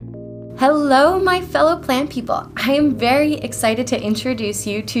Hello, my fellow plant people. I am very excited to introduce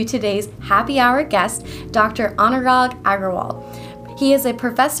you to today's happy hour guest, Dr. Anurag Agrawal. He is a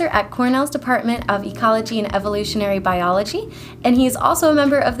professor at Cornell's Department of Ecology and Evolutionary Biology, and he is also a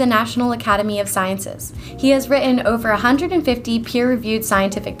member of the National Academy of Sciences. He has written over 150 peer-reviewed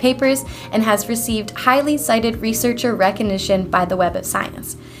scientific papers and has received highly cited researcher recognition by the Web of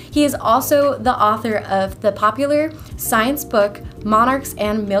Science. He is also the author of the popular science book Monarchs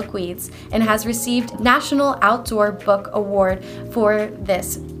and Milkweeds and has received National Outdoor Book Award for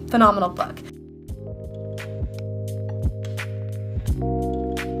this phenomenal book.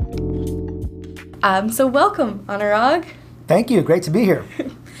 So welcome, Anurag. Thank you. Great to be here.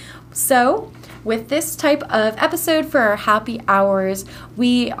 So, with this type of episode for our happy hours,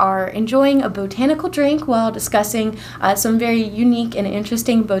 we are enjoying a botanical drink while discussing some very unique and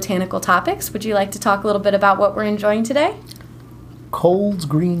interesting botanical topics. Would you like to talk a little bit about what we're enjoying today? Cold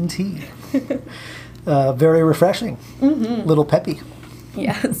green tea. Very refreshing. Mm-hmm. Little peppy.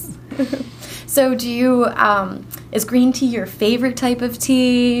 Yes. So is green tea your favorite type of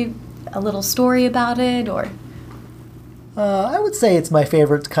tea? A little story about it, or? I would say it's my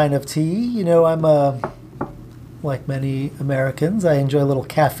favorite kind of tea. You know, I'm like many Americans, I enjoy a little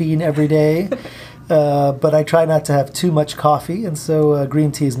caffeine every day, but I try not to have too much coffee, and so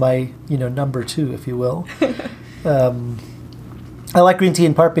green tea is my, number two, if you will. I like green tea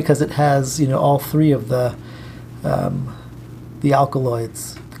in part because it has, all three of the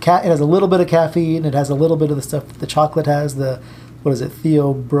alkaloids. It has a little bit of caffeine, it has a little bit of the stuff the chocolate has,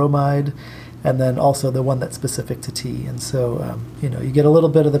 theobromide, and then also the one that's specific to tea. And so, you get a little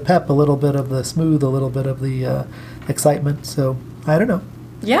bit of the pep, a little bit of the smooth, a little bit of the excitement. So, I don't know.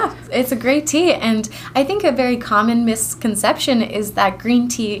 Yeah, it's a great tea. And I think a very common misconception is that green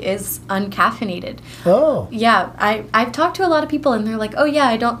tea is uncaffeinated. Oh. Yeah, I've talked to a lot of people and they're like, oh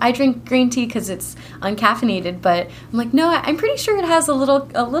yeah, I drink green tea because it's uncaffeinated. But I'm like, no, I'm pretty sure it has a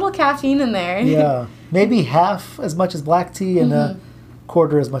little caffeine in there. Yeah, maybe half as much as black tea and a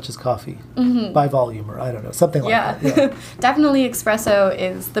quarter as much as coffee by volume, or I don't know, something like that. Yeah. Definitely espresso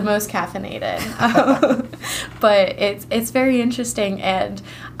is the most caffeinated. But it's very interesting. And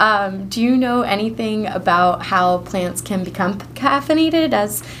do you know anything about how plants can become caffeinated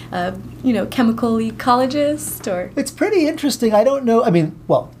as chemical ecologist? Or it's pretty interesting. I don't know. I mean,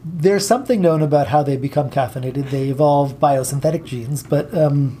 well, there's something known about how they become caffeinated. They evolve biosynthetic genes, but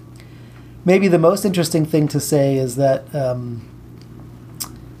maybe the most interesting thing to say is that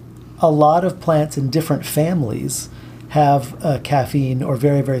a lot of plants in different families have caffeine or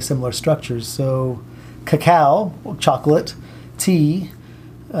very, very similar structures. So cacao, chocolate, tea,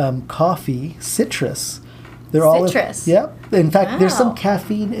 coffee, citrus. They're all citrus? Yep. In fact, there's some Wow.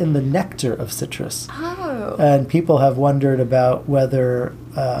 caffeine in the nectar of citrus. Oh. And people have wondered about whether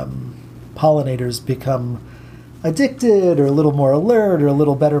pollinators become addicted or a little more alert or a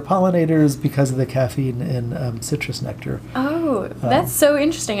little better pollinators because of the caffeine in citrus nectar. Oh, that's so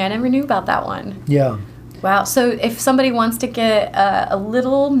interesting. I never knew about that one. Yeah. Wow. So if somebody wants to get a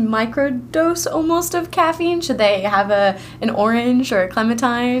little microdose almost of caffeine, should they have an orange or a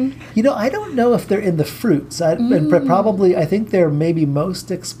clementine? I don't know if they're in the fruits. And probably, I think they're maybe most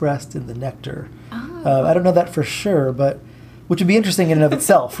expressed in the nectar. Oh. I don't know that for sure, but which would be interesting in and of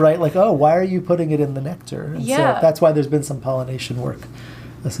itself, right? Like, oh, why are you putting it in the nectar? And Yeah. so that's why there's been some pollination work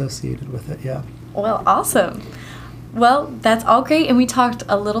associated with it, yeah. Well, awesome. Well, that's all great, and we talked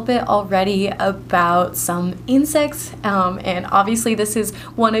a little bit already about some insects, and obviously this is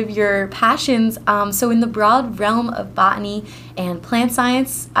one of your passions. So in the broad realm of botany and plant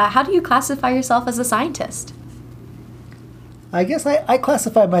science, how do you classify yourself as a scientist? I guess I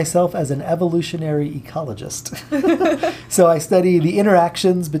classify myself as an evolutionary ecologist. So I study the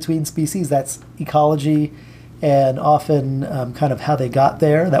interactions between species, that's ecology, and often kind of how they got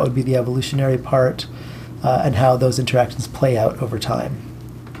there, that would be the evolutionary part, and how those interactions play out over time.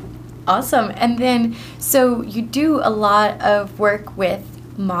 Awesome. And then, so you do a lot of work with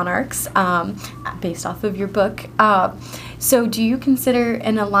monarchs based off of your book. So do you consider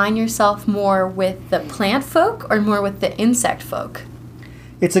and align yourself more with the plant folk or more with the insect folk?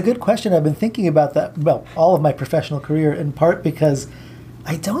 It's a good question. I've been thinking about that, well, all of my professional career, in part because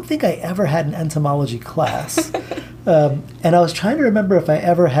I don't think I ever had an entomology class. And I was trying to remember if I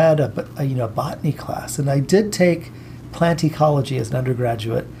ever had a botany class. And I did take plant ecology as an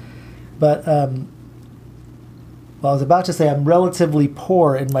undergraduate. But, well, I was about to say I'm relatively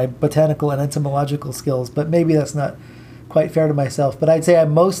poor in my botanical and entomological skills, but maybe that's not quite fair to myself. But I'd say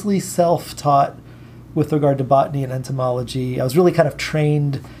I'm mostly self-taught with regard to botany and entomology. I was really kind of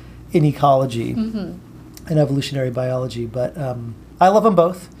trained in ecology and evolutionary biology, but I love them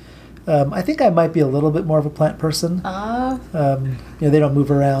both. I think I might be a little bit more of a plant person. They don't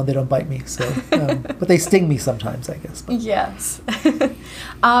move around, they don't bite me, so but they sting me sometimes, I guess. But. Yes.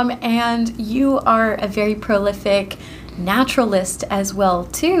 And you are a very prolific naturalist as well,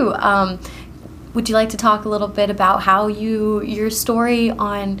 too. Would you like to talk a little bit about how your story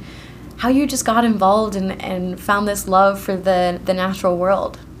on how you just got involved and found this love for the natural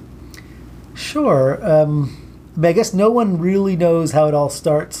world? Sure. I guess no one really knows how it all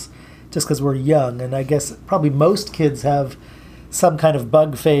starts just because we're young. And I guess probably most kids have some kind of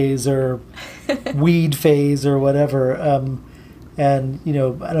bug phase or weed phase or whatever. And, I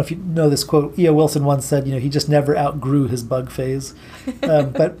don't know if you know this quote, E.O. Wilson once said, he just never outgrew his bug phase.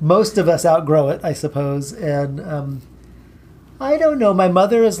 But most of us outgrow it, I suppose. And I don't know. My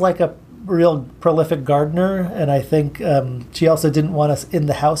mother is like a real prolific gardener. And I think she also didn't want us in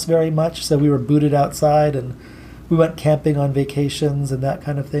the house very much. So we were booted outside and we went camping on vacations and that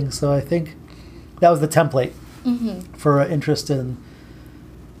kind of thing. So I think that was the template for an interest in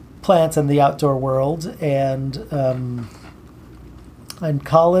plants and the outdoor world. And in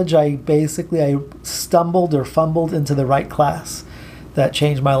college, I stumbled or fumbled into the right class that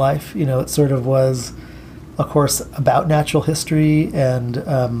changed my life. It sort of was a course about natural history, and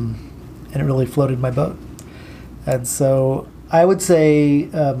it really floated my boat. And so I would say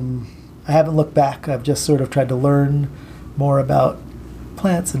I haven't looked back. I've just sort of tried to learn more about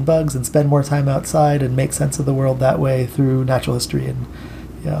plants and bugs and spend more time outside and make sense of the world that way through natural history. And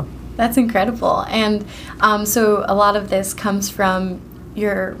that's incredible. And so a lot of this comes from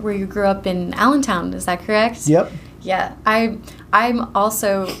where you grew up in Allentown, is that correct? Yep. Yeah, I'm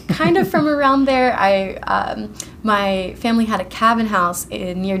also kind of from around there. My family had a cabin house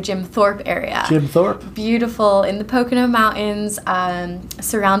near Jim Thorpe area. Jim Thorpe. Beautiful in the Pocono Mountains,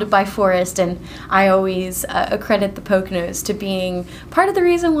 surrounded by forest, and I always accredit the Poconos to being part of the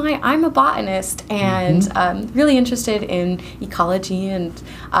reason why I'm a botanist and really interested in ecology, and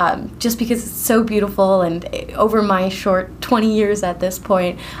just because it's so beautiful. And over my short 20 years at this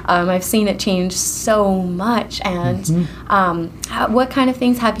point, I've seen it change so much. And what kind of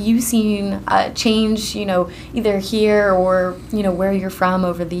things have you seen change, either here or, where you're from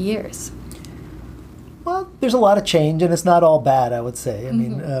over the years? Well, there's a lot of change, and it's not all bad, I would say. I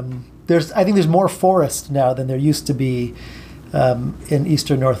mean, I think there's more forest now than there used to be in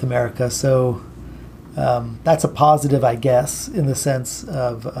eastern North America. So that's a positive, I guess, in the sense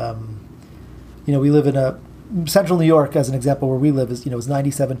of, we live in central New York, as an example, where we live is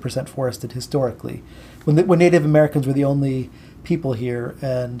 97% forested historically. When Native Americans were the only people here,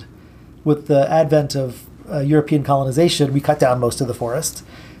 and with the advent of European colonization, we cut down most of the forest,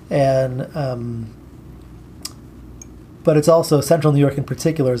 and but it's also central New York in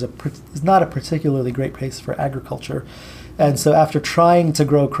particular is not a particularly great place for agriculture, and so after trying to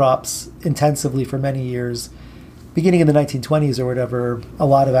grow crops intensively for many years, beginning in the 1920s or whatever, a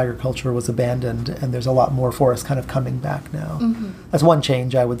lot of agriculture was abandoned, and there's a lot more forest kind of coming back now. That's one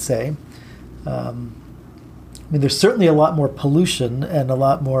change, I would say. There's certainly a lot more pollution and a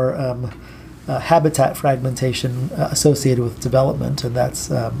lot more habitat fragmentation associated with development, and that's,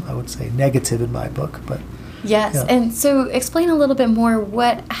 I would say, negative in my book. But yes, yeah. And so explain a little bit more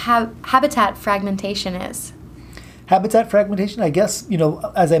what habitat fragmentation is. Habitat fragmentation, I guess,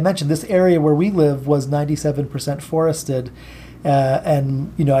 as I mentioned, this area where we live was 97% forested,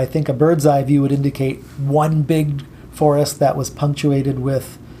 and I think a bird's eye view would indicate one big forest that was punctuated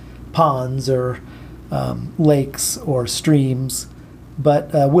with ponds or lakes or streams.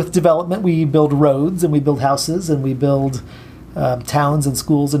 But with development, we build roads and we build houses and we build towns and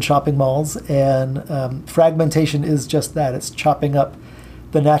schools and shopping malls. And fragmentation is just that. It's chopping up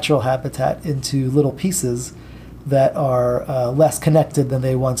the natural habitat into little pieces that are less connected than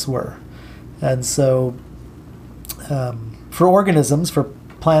they once were. And so for organisms, for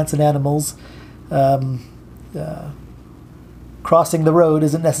plants and animals, crossing the road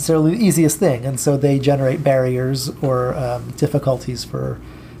isn't necessarily the easiest thing, and so they generate barriers or difficulties for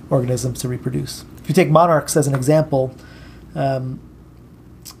organisms to reproduce. If you take monarchs as an example, given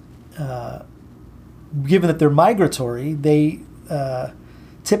that they're migratory, they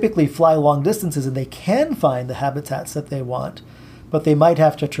typically fly long distances and they can find the habitats that they want, but they might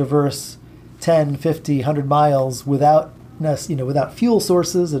have to traverse 10, 50, 100 miles without fuel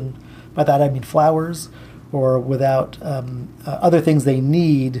sources, and by that I mean flowers, or without other things they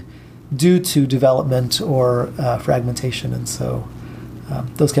need due to development or fragmentation. And so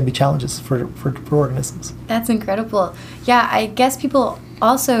those can be challenges for organisms. That's incredible. Yeah, I guess people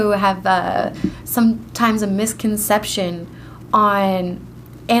also have sometimes a misconception on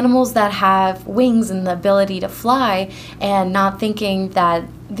animals that have wings and the ability to fly, and not thinking that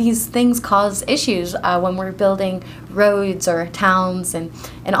these things cause issues when we're building roads or towns and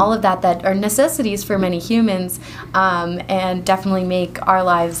all of that are necessities for many humans, and definitely make our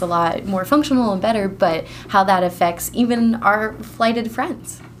lives a lot more functional and better, but how that affects even our flighted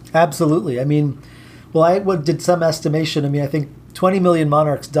friends. Absolutely. I mean, well, I did some estimation. I mean, I think 20 million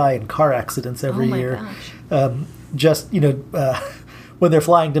monarchs die in car accidents every year. Gosh. Just, when they're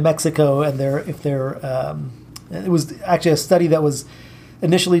flying to Mexico, and it was actually a study that was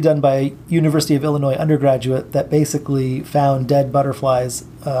initially done by University of Illinois undergraduate that basically found dead butterflies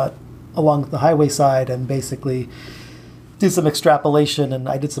along the highway side, and basically did some extrapolation, and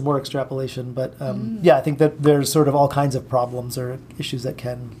I did some more extrapolation. But yeah, I think that there's sort of all kinds of problems or issues that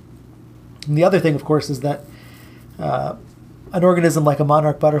can. And the other thing, of course, is that an organism like a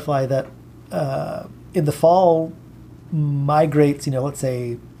monarch butterfly that in the fall migrates, let's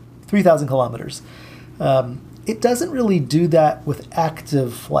say 3,000 kilometers. It doesn't really do that with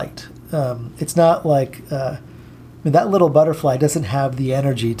active flight. It's not like that little butterfly doesn't have the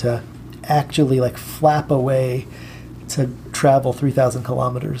energy to actually flap away to travel 3,000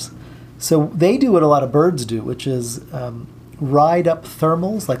 kilometers. So they do what a lot of birds do, which is ride up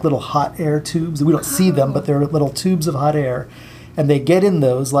thermals, like little hot air tubes. We don't see them, but they're little tubes of hot air. And they get in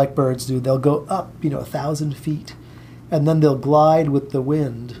those like birds do. They'll go up, 1,000 feet, and then they'll glide with the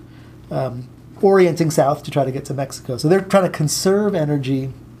wind, orienting south to try to get to Mexico. So they're trying to conserve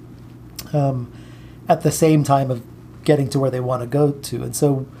energy at the same time of getting to where they want to go to. And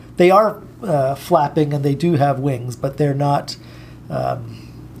so they are flapping, and they do have wings, but they're not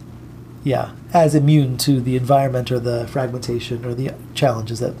as immune to the environment or the fragmentation or the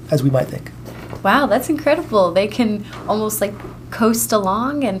challenges as we might think. Wow, that's incredible. They can almost coast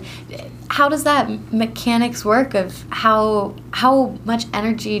along. And how does that mechanics work of how much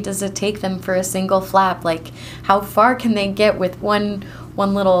energy does it take them for a single flap? How far can they get with one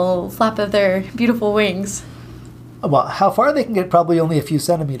little flap of their beautiful wings? Well, how far they can get, probably only a few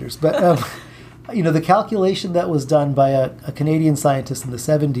centimeters. But, the calculation that was done by a Canadian scientist in the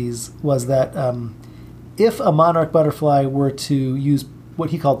 70s was that if a monarch butterfly were to use what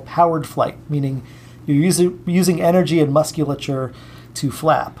he called powered flight, meaning you're using energy and musculature to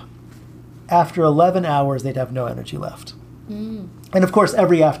flap, after 11 hours, they'd have no energy left. And of course,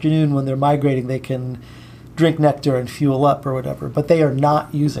 every afternoon when they're migrating, they can drink nectar and fuel up or whatever, but they are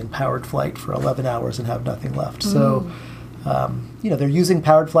not using powered flight for 11 hours and have nothing left. So, they're using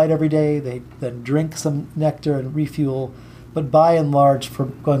powered flight every day. They then drink some nectar and refuel, but by and large, for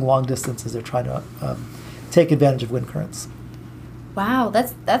going long distances, they're trying to take advantage of wind currents. Wow,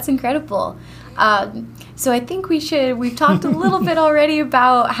 that's incredible. So I think we've talked a little bit already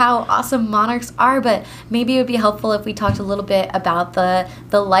about how awesome monarchs are, but maybe it would be helpful if we talked a little bit about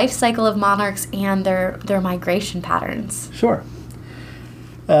the life cycle of monarchs and their migration patterns. Sure.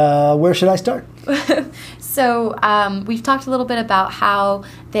 Where should I start? So we've talked a little bit about how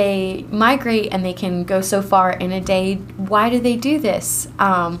they migrate and they can go so far in a day. Why do they do this?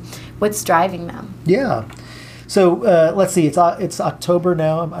 What's driving them? Yeah. So let's see. It's October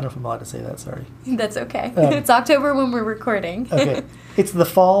now. I don't know if I'm allowed to say that. Sorry. That's okay. It's October when we're recording. Okay. It's the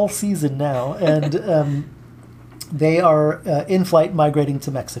fall season now, and they are in flight migrating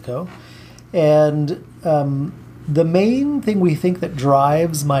to Mexico. And the main thing we think that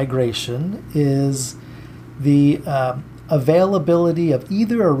drives migration is the availability of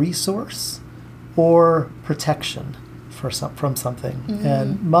either a resource or protection from something.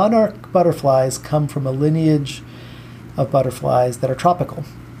 And monarch butterflies come from a lineage of butterflies that are tropical.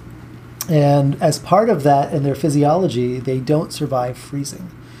 And as part of that in their physiology, they don't survive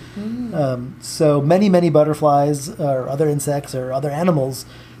freezing. So many butterflies or other insects or other animals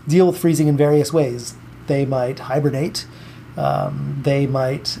deal with freezing in various ways. They might hibernate. They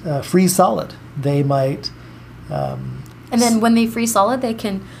might freeze solid. They might... and then when they freeze solid, they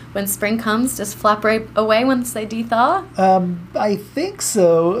can, when spring comes, just flap right away once they de-thaw? I think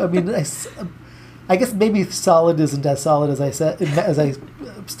so. I mean, I guess maybe solid isn't as solid as I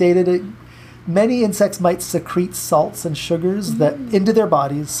stated. Many insects might secrete salts and sugars that into their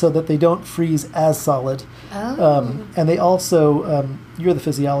bodies so that they don't freeze as solid. And they also, you're the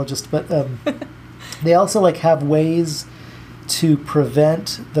physiologist, but they also have ways to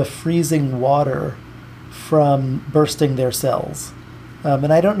prevent the freezing water from bursting their cells.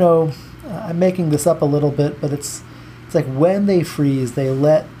 And I don't know, I'm making this up a little bit, but it's like when they freeze, they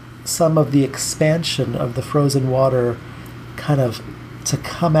let some of the expansion of the frozen water kind of to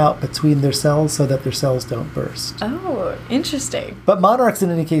come out between their cells so that their cells don't burst. Oh, interesting. But monarchs, in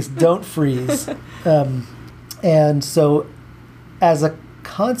any case, don't freeze. And so as a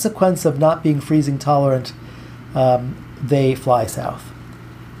consequence of not being freezing tolerant, they fly south.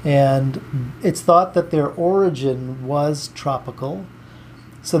 And it's thought that their origin was tropical.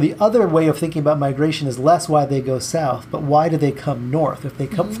 So the other way of thinking about migration is less why they go south, but why do they come north? If they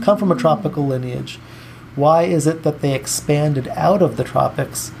come from a tropical lineage, why is it that they expanded out of the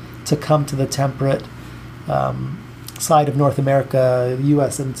tropics to come to the temperate side of North America, the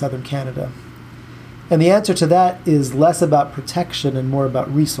U.S. and southern Canada? And the answer to that is less about protection and more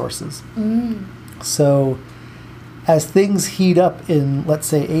about resources. So as things heat up in, let's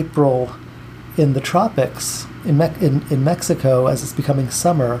say, April in the tropics, in Mexico, as it's becoming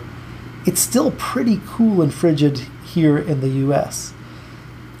summer, it's still pretty cool and frigid here in the U.S.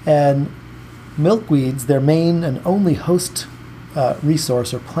 And milkweeds, their main and only host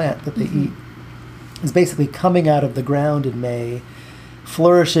resource or plant that they eat, is basically coming out of the ground in May,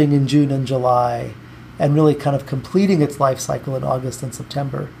 flourishing in June and July, and really kind of completing its life cycle in August and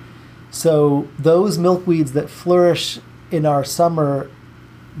September. So those milkweeds that flourish in our summer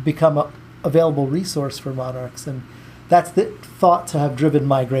become an available resource for monarchs, and that's the thought to have driven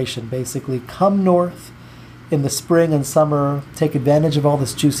migration. Basically, come north in the spring and summer, take advantage of all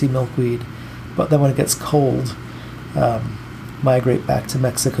this juicy milkweed, but then when it gets cold, migrate back to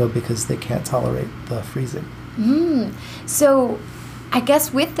Mexico because they can't tolerate the freezing. So I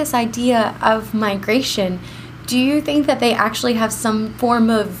guess with this idea of migration, do you think that they actually have some form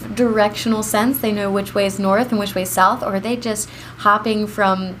of directional sense? They know which way is north and which way is south, or are they just hopping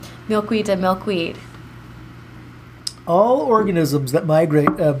from milkweed to milkweed? All organisms that migrate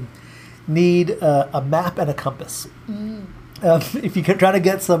need a map and a compass. If you're trying to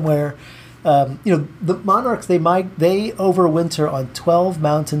get somewhere, the monarchs, they overwinter on 12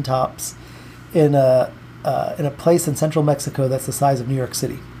 mountaintops in a place in central Mexico that's the size of New York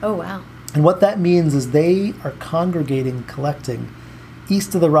City. Oh, wow. And what that means is they are congregating, collecting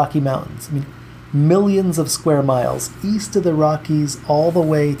east of the Rocky Mountains. I mean, millions of square miles east of the Rockies all the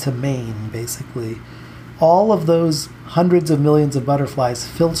way to Maine, basically. All of those hundreds of millions of butterflies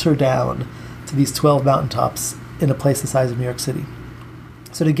filter down to these 12 mountaintops in a place the size of New York City.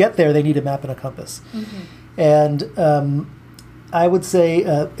 So to get there, they need a map and a compass. And I would say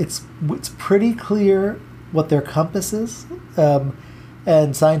it's pretty clear what their compass is,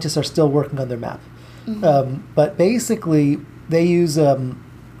 and scientists are still working on their map. But basically, they use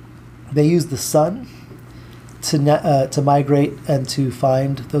the sun to migrate and to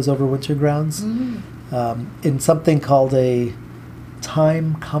find those overwinter grounds in something called a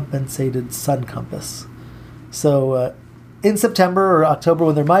time-compensated sun compass. So in September or October,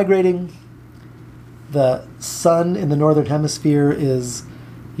 when they're migrating, the sun in the northern hemisphere is,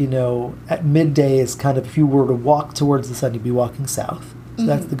 at midday is kind of, if you were to walk towards the sun, you'd be walking south. So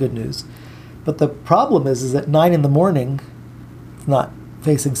that's the good news. But the problem is at 9 in the morning, it's not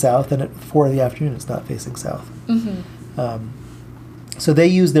facing south, and at 4 in the afternoon, it's not facing south. So they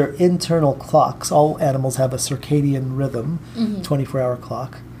use their internal clocks. All animals have a circadian rhythm, 24-hour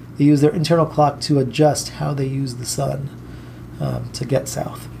clock. They use their internal clock to adjust how they use the sun to get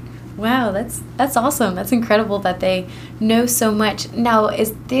south. Wow, that's awesome. That's incredible that they know so much. Now,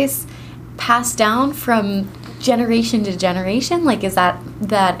 is this passed down from generation to generation? Like, is that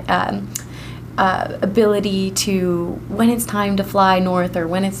ability to, when it's time to fly north or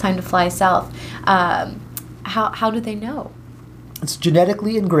when it's time to fly south, how do they know? It's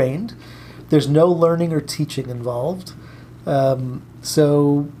genetically ingrained. There's no learning or teaching involved.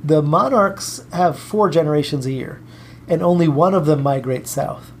 So the monarchs have 4 generations a year, and only one of them migrates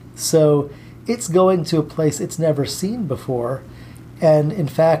south. So it's going to a place it's never seen before. And in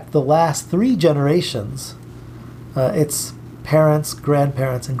fact, the last 3 generations, its parents,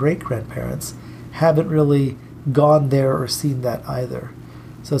 grandparents, and great-grandparents haven't really gone there or seen that either.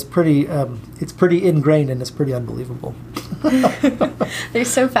 So it's pretty ingrained, and it's pretty unbelievable. They're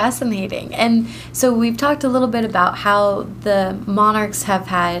so fascinating. And so we've talked a little bit about how the monarchs have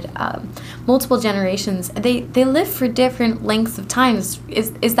had multiple generations. They live for different lengths of time.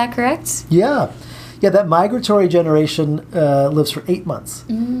 Is that correct? Yeah, that migratory generation lives for 8 months.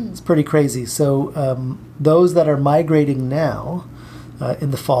 It's pretty crazy. So those that are migrating now in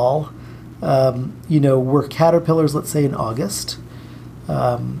the fall, were caterpillars, let's say in August,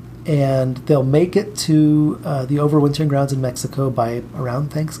 and they'll make it to the overwintering grounds in Mexico by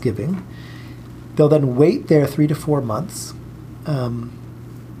around Thanksgiving. They'll then wait there 3 to 4 months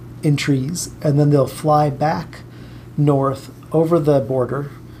in trees, and then they'll fly back north over the border.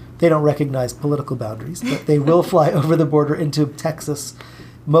 They don't recognize political boundaries, but they will fly over the border into Texas.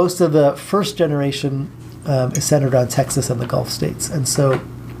 Most of the first generation is centered on Texas and the Gulf states. And so,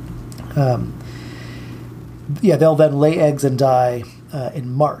 they'll then lay eggs and die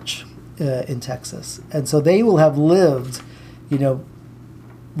in March in Texas. And so they will have lived,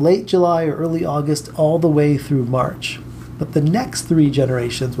 late July or early August all the way through March. But the next 3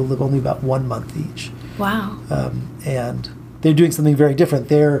 generations will live only about 1 month each. Wow. And they're doing something very different.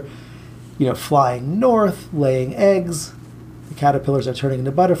 They're, flying north, laying eggs. The caterpillars are turning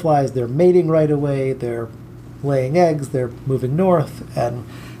into butterflies. They're mating right away. They're laying eggs. They're moving north. And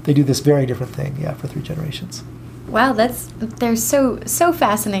they do this very different thing, for 3 generations. Wow, they're so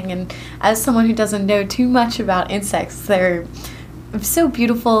fascinating. And as someone who doesn't know too much about insects, they're so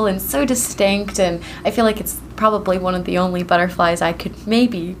beautiful and so distinct, and I feel like it's probably one of the only butterflies I could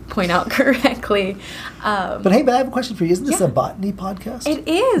maybe point out correctly. But I have a question for you. Isn't this a botany podcast? It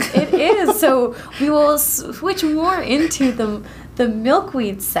is. So we will switch more into the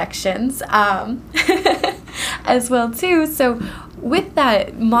milkweed sections as well too. So with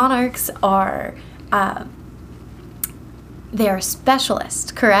that, monarchs are they are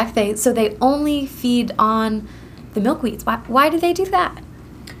specialists, correct? They only feed on the milkweeds. Why do they do that?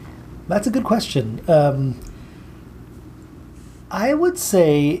 That's a good question. I would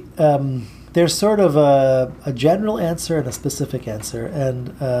say there's sort of a general answer and a specific answer,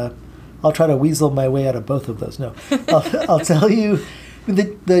 and I'll try to weasel my way out of both of those. No, I'll tell you,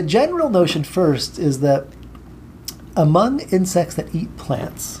 the general notion first is that among insects that eat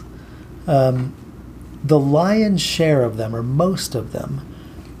plants, the lion's share of them, or most of them,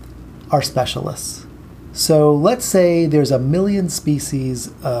 are specialists. So let's say there's 1 million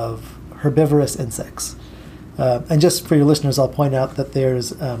species of herbivorous insects. And just for your listeners, I'll point out that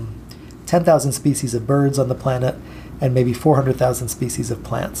there's 10,000 species of birds on the planet and maybe 400,000 species of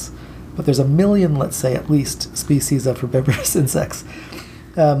plants. But there's 1 million, let's say, at least, species of herbivorous insects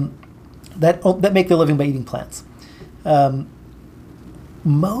that make their living by eating plants.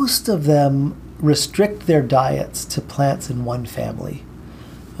 Most of them restrict their diets to plants in one family,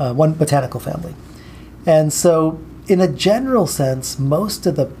 one botanical family. And so, in a general sense, most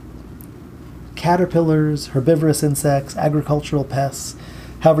of the caterpillars, herbivorous insects, agricultural pests,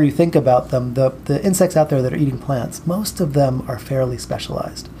 however you think about them, the insects out there that are eating plants, most of them are fairly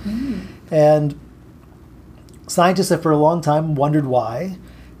specialized. And scientists have for a long time wondered why,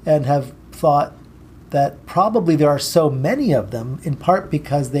 and have thought that probably there are so many of them in part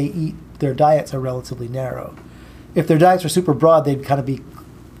because their diets are relatively narrow. If their diets were super broad, they'd kind of be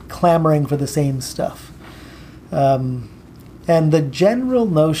clamoring for the same stuff. And the general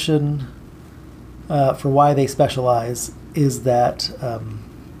notion for why they specialize is that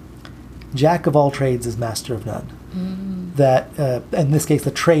jack of all trades is master of none. That, in this case,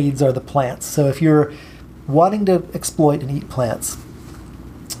 the trades are the plants. So if you're wanting to exploit and eat plants,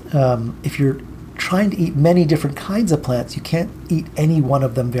 if you're trying to eat many different kinds of plants, you can't eat any one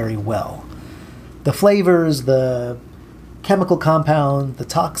of them very well. The flavors, the chemical compound, the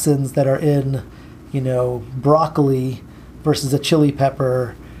toxins that are in, broccoli versus a chili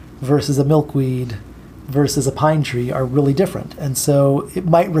pepper versus a milkweed versus a pine tree are really different. And so it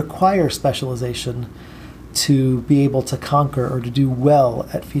might require specialization to be able to conquer or to do well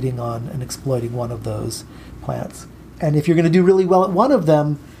at feeding on and exploiting one of those plants. And if you're going to do really well at one of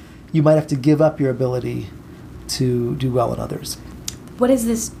them, you might have to give up your ability to do well in others. What is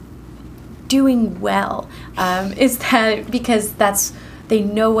this doing well? Is that because they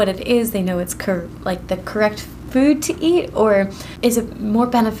know what it is, they know it's the correct food to eat, or is it more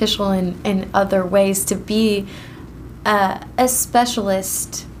beneficial in other ways to be a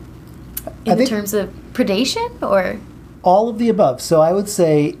specialist in terms of predation, or? All of the above. So I would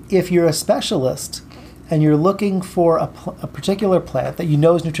say if you're a specialist and you're looking for a particular plant that you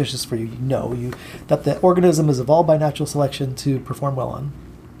know is nutritious for you, that the organism is evolved by natural selection to perform well on,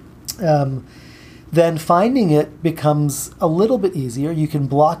 then finding it becomes a little bit easier. You can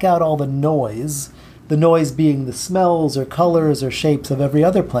block out all the noise being the smells or colors or shapes of every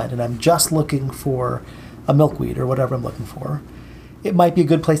other plant, and I'm just looking for a milkweed or whatever I'm looking for. It might be a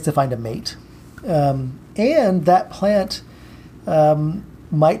good place to find a mate. And that plant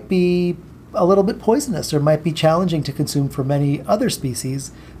might be a little bit poisonous or might be challenging to consume for many other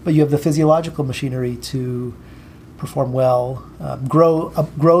species, but you have the physiological machinery to perform well,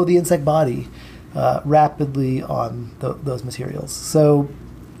 grow the insect body rapidly on those materials. So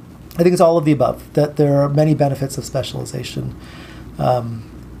I think it's all of the above, that there are many benefits of specialization.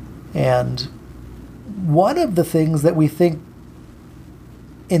 And one of the things that we think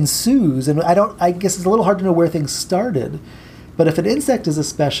ensues, and I guess it's a little hard to know where things started, but if an insect is a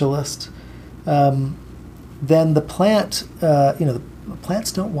specialist, then the plant, the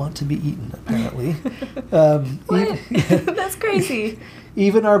plants don't want to be eaten, apparently. What? That's crazy.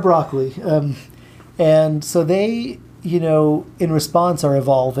 Even our broccoli. And so they in response are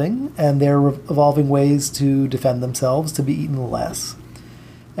evolving, and they're evolving ways to defend themselves, to be eaten less.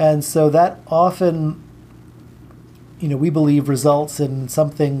 And so that often, we believe results in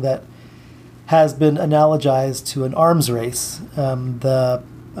something that has been analogized to an arms race. The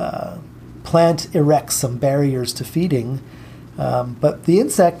plant erects some barriers to feeding, but the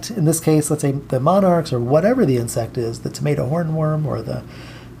insect, in this case, let's say the monarchs or whatever the insect is, the tomato hornworm or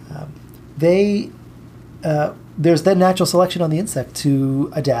there's then natural selection on the insect to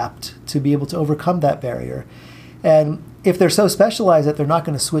adapt, to be able to overcome that barrier. And if they're so specialized that they're not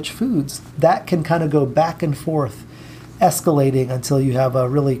going to switch foods, that can kind of go back and forth, escalating until you have a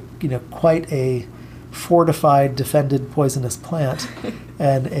really, quite a fortified, defended poisonous plant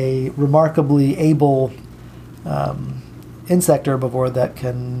and a remarkably able insect herbivore that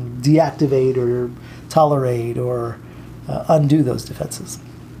can deactivate or tolerate or undo those defenses.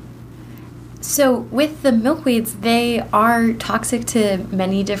 So with the milkweeds, they are toxic to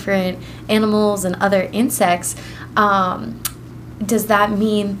many different animals and other insects. Does that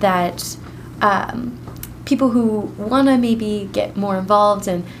mean that people who want to maybe get more involved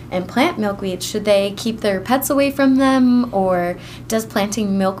and plant milkweed, should they keep their pets away from them, or does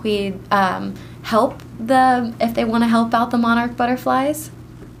planting milkweed help if they want to help out the monarch butterflies?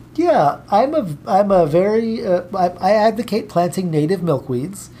 Yeah, I advocate planting native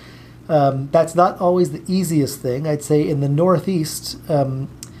milkweeds. That's not always the easiest thing. I'd say in the Northeast,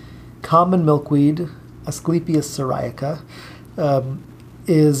 common milkweed, Asclepias syriaca,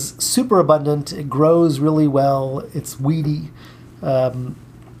 is super abundant. It grows really well. It's weedy. And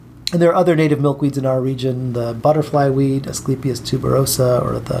there are other native milkweeds in our region, the butterfly weed, Asclepias tuberosa,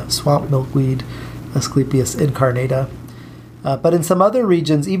 or the swamp milkweed, Asclepias incarnata. But in some other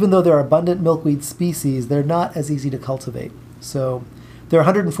regions, even though there are abundant milkweed species, they're not as easy to cultivate. So there are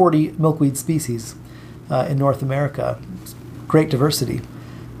 140 milkweed species in North America. It's great diversity.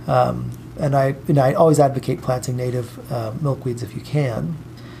 And I always advocate planting native milkweeds if you can.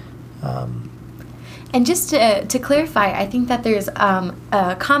 And just to clarify, I think that there's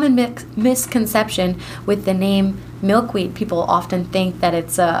a common misconception with the name milkweed. People often think that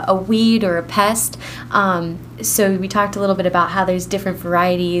it's a weed or a pest. So we talked a little bit about how there's different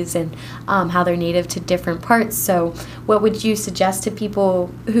varieties and how they're native to different parts. So what would you suggest to people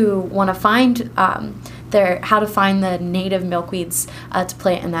who want to find how to find the native milkweeds to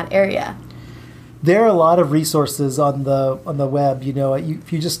plant in that area? There are a lot of resources on the web.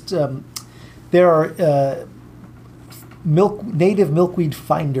 If you just there are native milkweed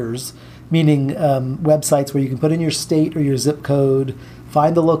finders, meaning websites where you can put in your state or your zip code,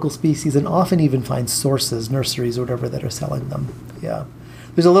 find the local species, and often even find sources, nurseries or whatever, that are selling them. Yeah,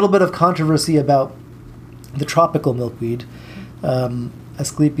 there's a little bit of controversy about the tropical milkweed,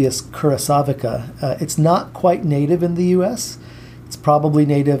 Asclepias curassavica. It's not quite native in the U.S. It's probably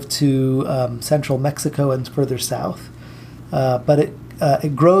native to central Mexico and further south, but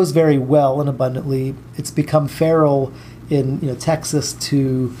it grows very well and abundantly. It's become feral in Texas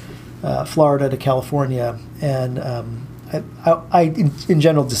to Florida to California, and I in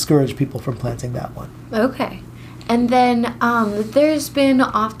general discourage people from planting that one. Okay. And then there's been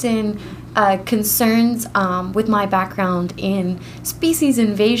often concerns with my background in species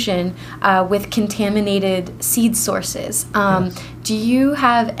invasion with contaminated seed sources. Yes. Do you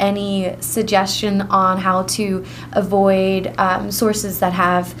have any suggestion on how to avoid sources that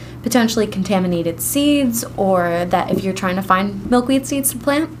have potentially contaminated seeds, or that if you're trying to find milkweed seeds to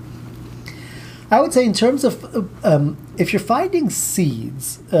plant? I would say in terms of if you're finding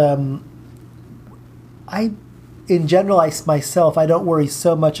seeds, in general, I don't worry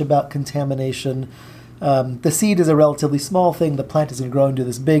so much about contamination. The seed is a relatively small thing. The plant isn't growing to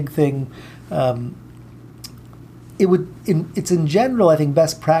this big thing. It's in general, I think,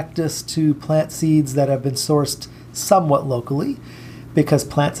 best practice to plant seeds that have been sourced somewhat locally, because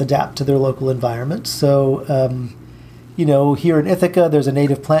plants adapt to their local environment. So, here in Ithaca, there's a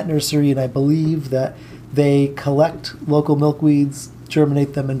native plant nursery, and I believe that they collect local milkweeds,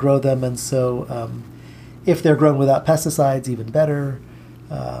 germinate them, and grow them. And so if they're grown without pesticides, even better.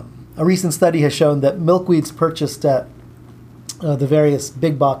 A recent study has shown that milkweeds purchased at the various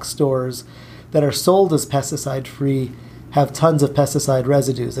big box stores that are sold as pesticide-free have tons of pesticide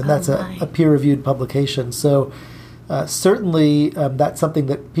residues, and that's a peer-reviewed publication. So certainly that's something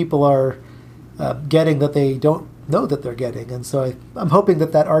that people are getting that they don't know that they're getting. And so I'm hoping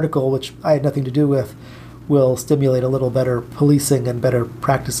that article, which I had nothing to do with, will stimulate a little better policing and better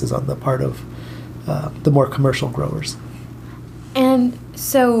practices on the part of the more commercial growers. And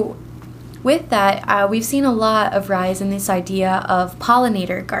so with that, we've seen a lot of rise in this idea of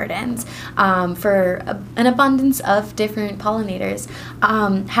pollinator gardens for an abundance of different pollinators.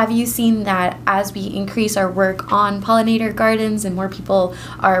 Have you seen that as we increase our work on pollinator gardens and more people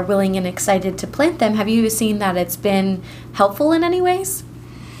are willing and excited to plant them, have you seen that it's been helpful in any ways?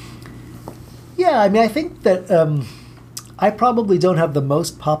 Yeah, I mean, I think that I probably don't have the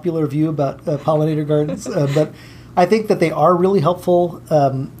most popular view about pollinator gardens, but I think that they are really helpful,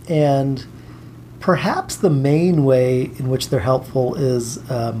 and perhaps the main way in which they're helpful is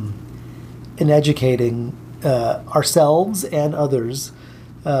in educating ourselves and others,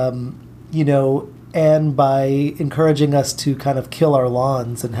 and by encouraging us to kind of kill our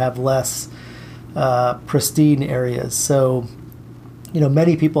lawns and have less pristine areas. So,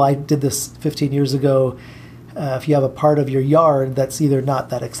 many people, I did this 15 years ago, if you have a part of your yard that's either not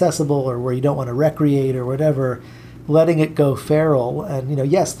that accessible or where you don't want to recreate or whatever, letting it go feral and,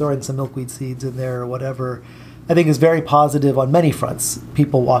 yes, throwing some milkweed seeds in there or whatever, I think is very positive on many fronts.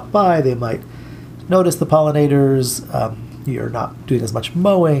 People walk by, they might notice the pollinators. You're not doing as much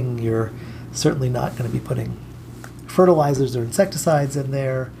mowing. You're certainly not going to be putting fertilizers or insecticides in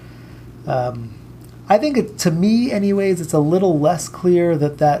there. I think, to me anyways, it's a little less clear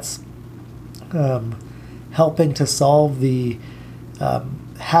that that's helping to solve the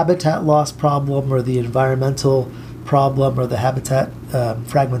habitat loss problem or the environmental problem or the habitat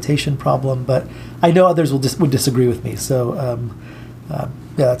fragmentation problem, but I know others would disagree with me. So yeah,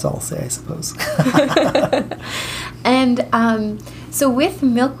 that's all I'll say, I suppose. And so with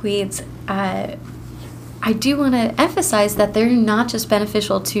milkweeds, I do want to emphasize that they're not just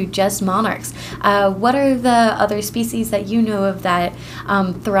beneficial to just monarchs. What are the other species that you know of that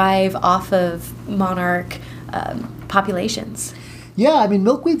thrive off of monarch populations? Yeah, I mean,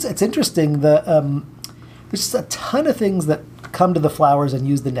 milkweeds, it's interesting. There's just a ton of things that come to the flowers and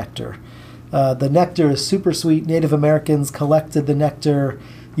use the nectar. The nectar is super sweet. Native Americans collected the nectar,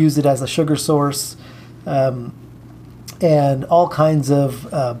 used it as a sugar source. And all kinds of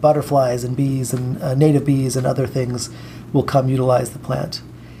butterflies and bees and native bees and other things will come utilize the plant.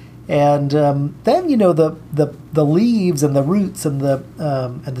 And then, the leaves and the roots and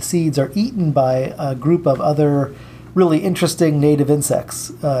the seeds are eaten by a group of other really interesting native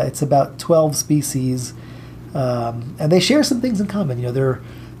insects. It's about 12 species, and they share some things in common.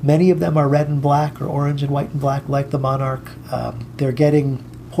 Many of them are red and black or orange and white and black, like the monarch. They're getting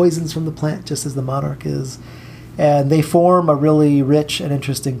poisons from the plant just as the monarch is. And they form a really rich and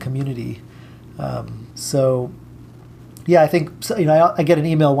interesting community. So, yeah, I think, I get an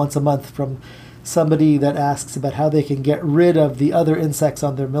email once a month from somebody that asks about how they can get rid of the other insects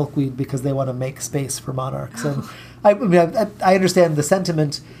on their milkweed because they want to make space for monarchs. And I understand the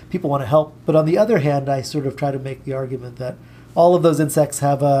sentiment, people want to help, but on the other hand, I sort of try to make the argument that all of those insects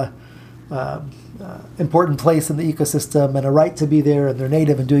have a important place in the ecosystem and a right to be there, and they're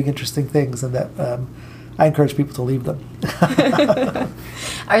native and doing interesting things, and that I encourage people to leave them.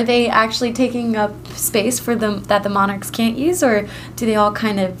 Are they actually taking up space for them that the monarchs can't use, or do they all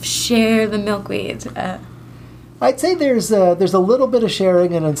kind of share the milkweed? I'd say there's a little bit of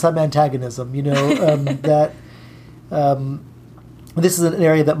sharing and some antagonism. That this is an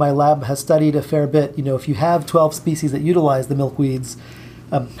area that my lab has studied a fair bit. If you have 12 species that utilize the milkweeds,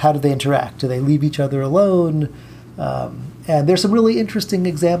 how do they interact? Do they leave each other alone? And there's some really interesting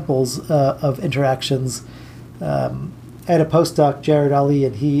examples of interactions. I had a postdoc, Jared Ali,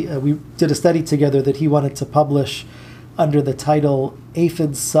 and we did a study together that he wanted to publish under the title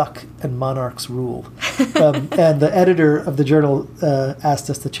 "Aphids Suck and Monarchs Rule." And the editor of the journal asked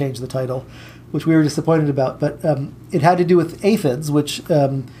us to change the title, which we were disappointed about. But it had to do with aphids, which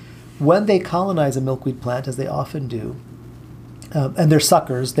when they colonize a milkweed plant, as they often do, and they're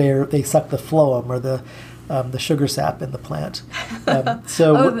suckers, they suck the phloem or the sugar sap in the plant.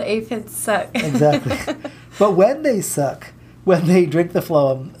 The aphids suck. Exactly. But when they drink the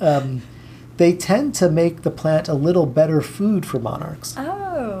phloem, they tend to make the plant a little better food for monarchs.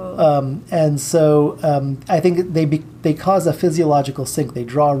 Oh. And so I think they cause a physiological sink. They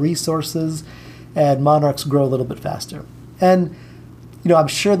draw resources, and monarchs grow a little bit faster. And, I'm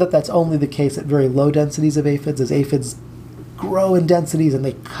sure that that's only the case at very low densities of aphids. As aphids grow in densities and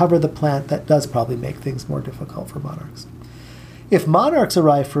they cover the plant, that does probably make things more difficult for monarchs. If monarchs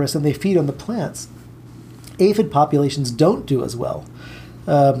arrive first and they feed on the plants, aphid populations don't do as well.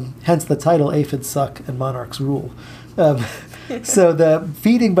 Hence the title, Aphids Suck and Monarchs Rule. So the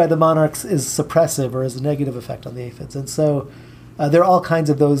feeding by the monarchs is suppressive or has a negative effect on the aphids. And so there are all kinds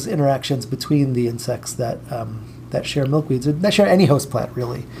of those interactions between the insects that share milkweeds, or that share any host plant,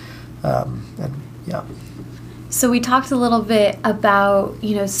 really. And yeah. So we talked a little bit about,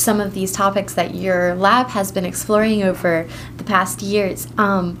 some of these topics that your lab has been exploring over the past years.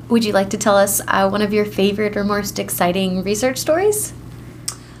 Would you like to tell us one of your favorite or most exciting research stories?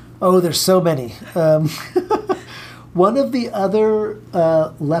 Oh, there's so many. One of the other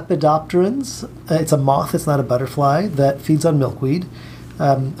lepidopterans, it's a moth, it's not a butterfly, that feeds on milkweed.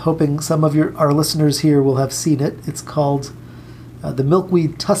 Hoping some of our listeners here will have seen it. It's called the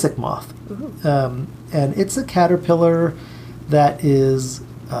milkweed tussock moth. And it's a caterpillar that is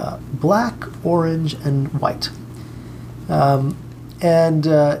black, orange, and white. One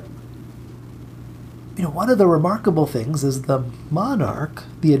of the remarkable things is the monarch,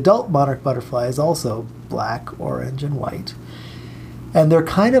 the adult monarch butterfly, is also black, orange, and white. And they're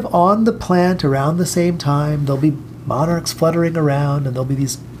kind of on the plant around the same time. There'll be monarchs fluttering around, and there'll be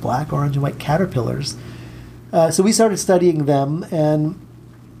these black, orange, and white caterpillars. So we started studying them, and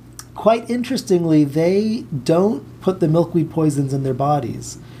quite interestingly, they don't put the milkweed poisons in their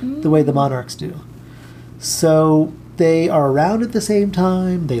bodies the way the monarchs do. So they are around at the same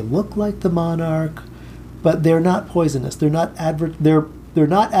time, they look like the monarch, but they're not poisonous. They're not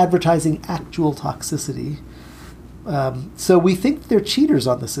advertising actual toxicity. So we think they're cheaters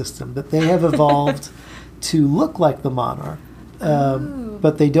on the system, that they have evolved to look like the monarch,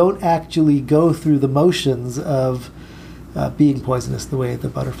 but they don't actually go through the motions of being poisonous the way the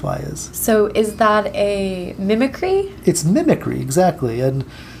butterfly is. So is that a mimicry? It's mimicry, exactly. And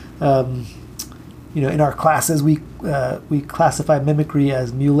in our classes, we classify mimicry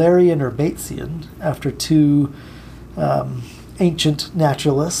as Mullerian or Batesian after two ancient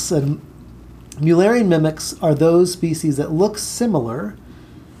naturalists. And Mullerian mimics are those species that look similar,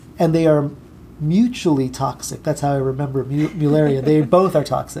 and they are mutually toxic. That's how I remember Mullerian. They both are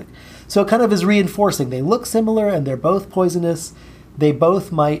toxic. So it kind of is reinforcing. They look similar, and they're both poisonous. They both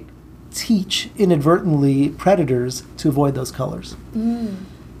might teach inadvertently predators to avoid those colors.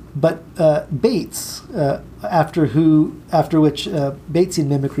 But Bates, after which Batesian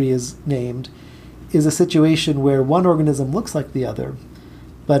mimicry is named, is a situation where one organism looks like the other,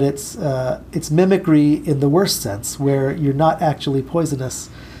 but it's mimicry in the worst sense, where you're not actually poisonous.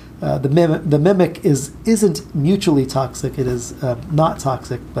 The mimic isn't mutually toxic. It is not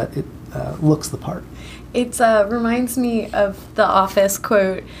toxic, but it looks the part. It reminds me of the Office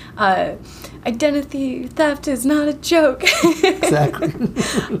quote, identity theft is not a joke. Exactly.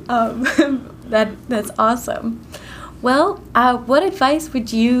 That's awesome. Well, what advice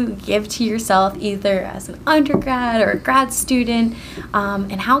would you give to yourself either as an undergrad or a grad student,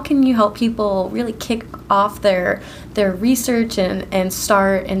 and how can you help people really kick off their research and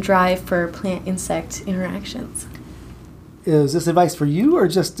start and drive for plant-insect interactions? Is this advice for you or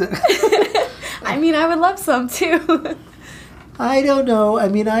just... I mean, I would love some too. I don't know. I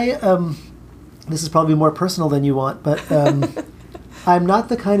mean, this is probably more personal than you want, but I'm not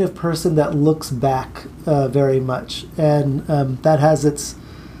the kind of person that looks back very much, and that has its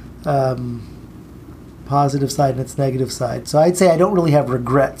positive side and its negative side. So I'd say I don't really have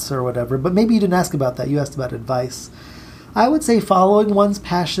regrets or whatever, but maybe you didn't ask about that. You asked about advice. I would say following one's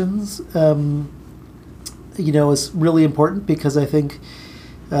passions, is really important, because I think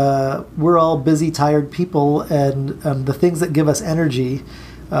we're all busy, tired people, and the things that give us energy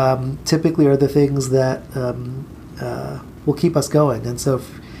typically are the things that will keep us going. And so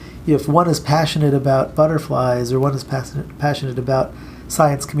if one is passionate about butterflies, or one is passionate about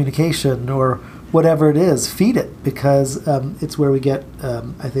science communication, or whatever it is, feed it, because it's where we get,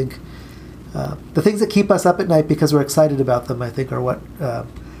 I think, the things that keep us up at night because we're excited about them, I think, are what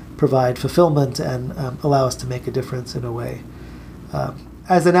provide fulfillment and allow us to make a difference in a way.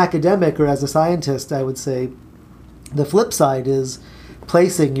 As an academic or as a scientist, I would say the flip side is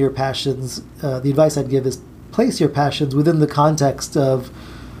placing your passions. The advice I'd give is place your passions within the context of,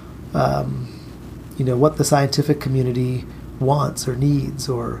 what the scientific community wants or needs.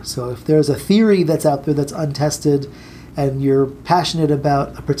 Or so if there's a theory that's out there that's untested, and you're passionate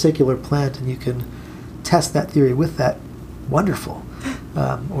about a particular plant, and you can test that theory with that, wonderful.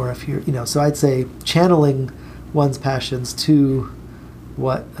 Or if you're, so I'd say channeling one's passions to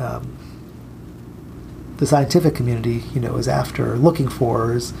what the scientific community, is after or looking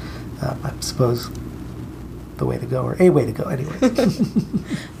for is, I suppose, the way to go, or a way to go anyways.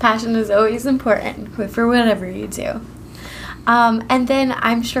 Passion is always important for whatever you do. And then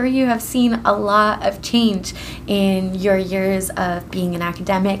I'm sure you have seen a lot of change in your years of being an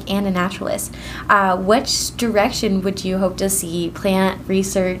academic and a naturalist. Which direction would you hope to see plant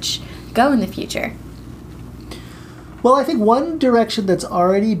research go in the future? Well, I think one direction that's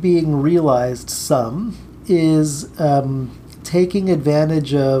already being realized some is taking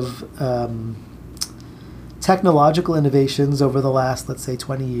advantage of technological innovations over the last, let's say,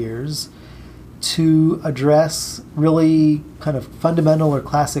 20 years to address really kind of fundamental or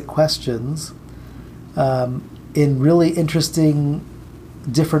classic questions in really interesting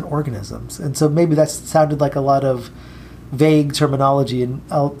different organisms. And so maybe that sounded like a lot of vague terminology, and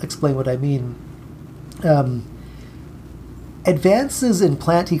I'll explain what I mean. Advances in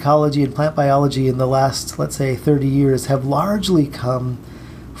plant ecology and plant biology in the last, let's say, 30 years have largely come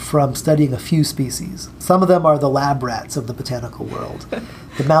from studying a few species. Some of them are the lab rats of the botanical world,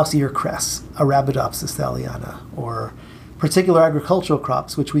 the mouse ear cress, Arabidopsis thaliana, or particular agricultural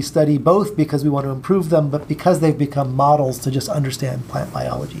crops, which we study both because we want to improve them, but because they've become models to just understand plant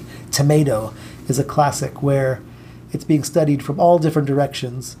biology. Tomato is a classic where it's being studied from all different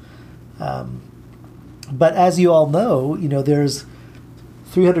directions. But as you all know, there's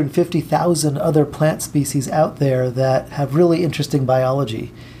 350,000 other plant species out there that have really interesting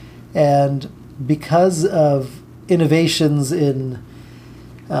biology. And because of innovations in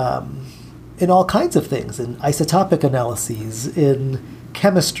all kinds of things, in isotopic analyses, in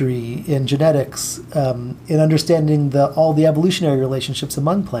chemistry, in genetics, in understanding all the evolutionary relationships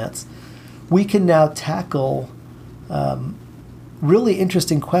among plants, we can now tackle really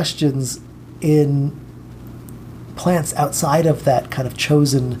interesting questions in plants outside of that kind of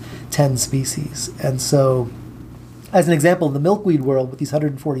chosen 10 species. And so, as an example, in the milkweed world with these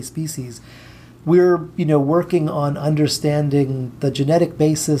 140 species, we're working on understanding the genetic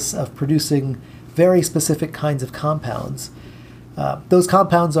basis of producing very specific kinds of compounds. Those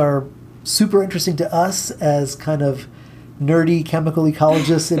compounds are super interesting to us as kind of nerdy chemical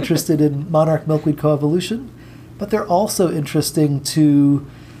ecologists interested in monarch milkweed coevolution, but they're also interesting to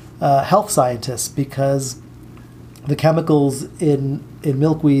health scientists because the chemicals in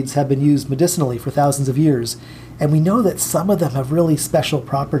milkweeds have been used medicinally for thousands of years, and we know that some of them have really special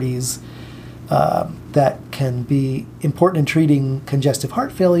properties that can be important in treating congestive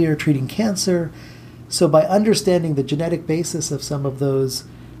heart failure, treating cancer. So by understanding the genetic basis of some of those,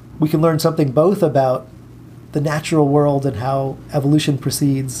 we can learn something both about the natural world and how evolution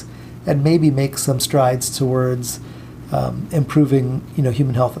proceeds, and maybe make some strides towards improving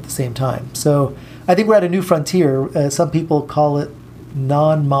human health at the same time. So I think we're at a new frontier. Some people call it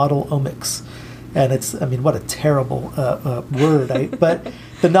non-model omics. And what a terrible word. But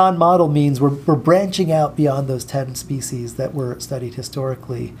the non-model means we're branching out beyond those 10 species that were studied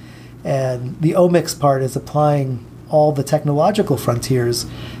historically. And the omics part is applying all the technological frontiers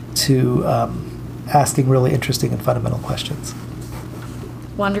to asking really interesting and fundamental questions.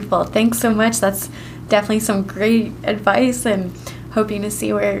 Wonderful. Thanks so much. That's definitely some great advice, and hoping to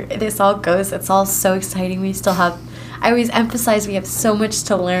see where this all goes. It's all so exciting. I always emphasize we have so much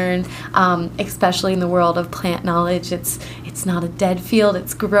to learn, especially in the world of plant knowledge. It's not a dead field.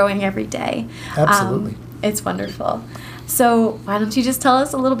 It's growing every day. Absolutely. It's wonderful. So why don't you just tell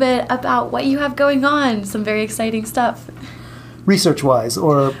us a little bit about what you have going on, some very exciting stuff. Research-wise,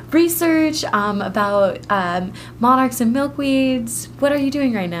 or? Research about monarchs and milkweeds. What are you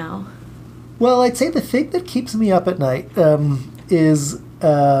doing right now? Well, I'd say the thing that keeps me up at night is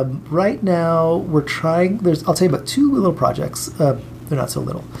right now we're trying, I'll tell you about two little projects. They're not so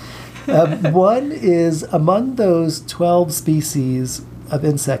little. One is among those 12 species of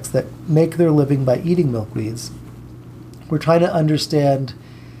insects that make their living by eating milkweeds, we're trying to understand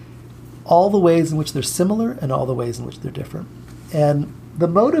all the ways in which they're similar and all the ways in which they're different. And the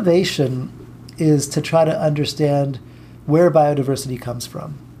motivation is to try to understand where biodiversity comes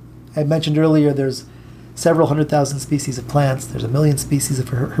from. I mentioned earlier there's several 100,000 species of plants. There's 1 million species of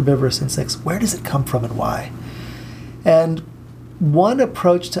herbivorous insects. Where does it come from and why? And one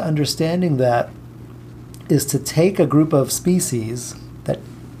approach to understanding that is to take a group of species that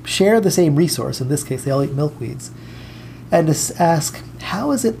share the same resource, in this case they all eat milkweeds, and to ask,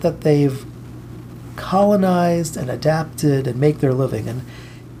 how is it that they've colonized and adapted and make their living? And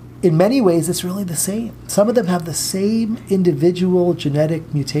in many ways, it's really the same. Some of them have the same individual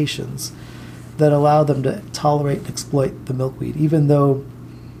genetic mutations that allow them to tolerate and exploit the milkweed, even though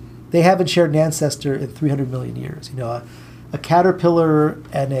they haven't shared an ancestor in 300 million years. A caterpillar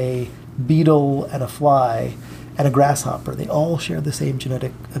and a beetle and a fly and a grasshopper, they all share the same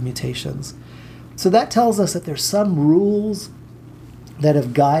genetic mutations. So that tells us that there's some rules that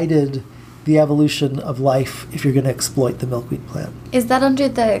have guided the evolution of life if you're going to exploit the milkweed plant. Is that under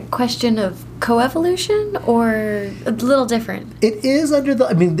the question of coevolution or a little different? It is under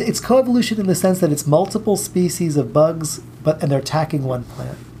it's coevolution in the sense that it's multiple species of bugs, and they're attacking one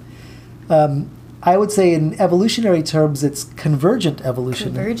plant. I would say in evolutionary terms, it's convergent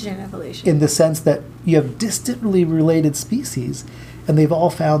evolution. Convergent evolution. In the sense that you have distantly related species, and they've all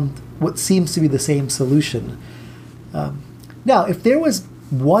found what seems to be the same solution. Now, if there was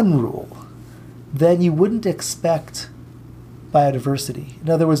one rule, then you wouldn't expect biodiversity. In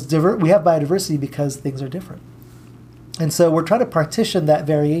other words, we have biodiversity because things are different. And so we're trying to partition that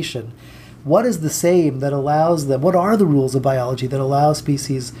variation. What is the same that allows them, what are the rules of biology that allow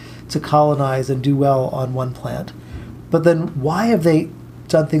species to colonize and do well on one plant? But then why have they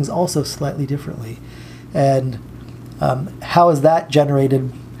done things also slightly differently? And how has that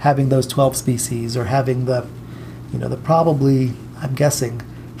generated having those 12 species, or having the probably, I'm guessing,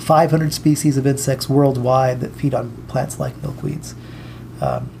 500 species of insects worldwide that feed on plants like milkweeds?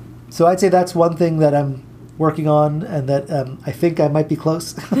 So I'd say that's one thing that I'm working on, and that I think I might be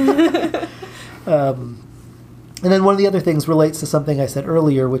close. And then one of the other things relates to something I said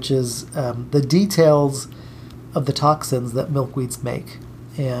earlier, which is the details of the toxins that milkweeds make,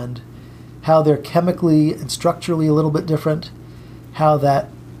 and how they're chemically and structurally a little bit different, how that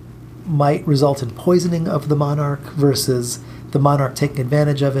might result in poisoning of the monarch versus the monarch taking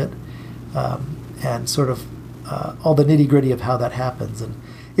advantage of it, and sort of all the nitty-gritty of how that happens. And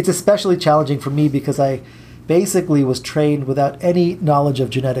it's especially challenging for me because I basically was trained without any knowledge of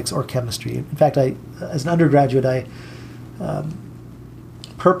genetics or chemistry. In fact, as an undergraduate, I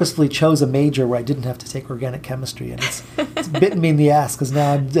purposefully chose a major where I didn't have to take organic chemistry, and it's bitten me in the ass because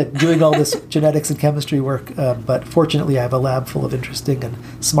now I'm doing all this genetics and chemistry work. But fortunately, I have a lab full of interesting and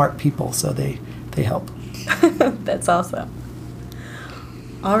smart people, so they help. That's awesome.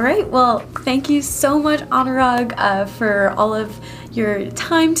 All right. Well, thank you so much, Anurag, for all of your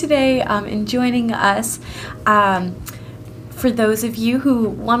time today in joining us. For those of you who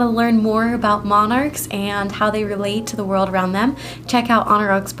want to learn more about monarchs and how they relate to the world around them, check out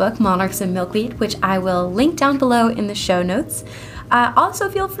Anurag's book, Monarchs and Milkweed, which I will link down below in the show notes. Also,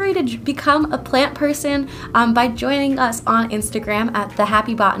 feel free to become a plant person by joining us on Instagram at The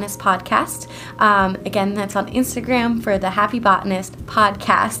Happy Botanist Podcast. Again, that's on Instagram for The Happy Botanist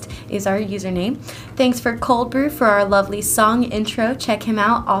Podcast is our username. Thanks for Cold Brew for our lovely song intro. Check him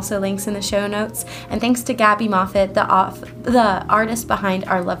out. Also links in the show notes. And thanks to Gabby Moffat, the artist behind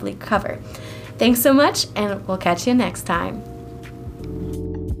our lovely cover. Thanks so much, and we'll catch you next time.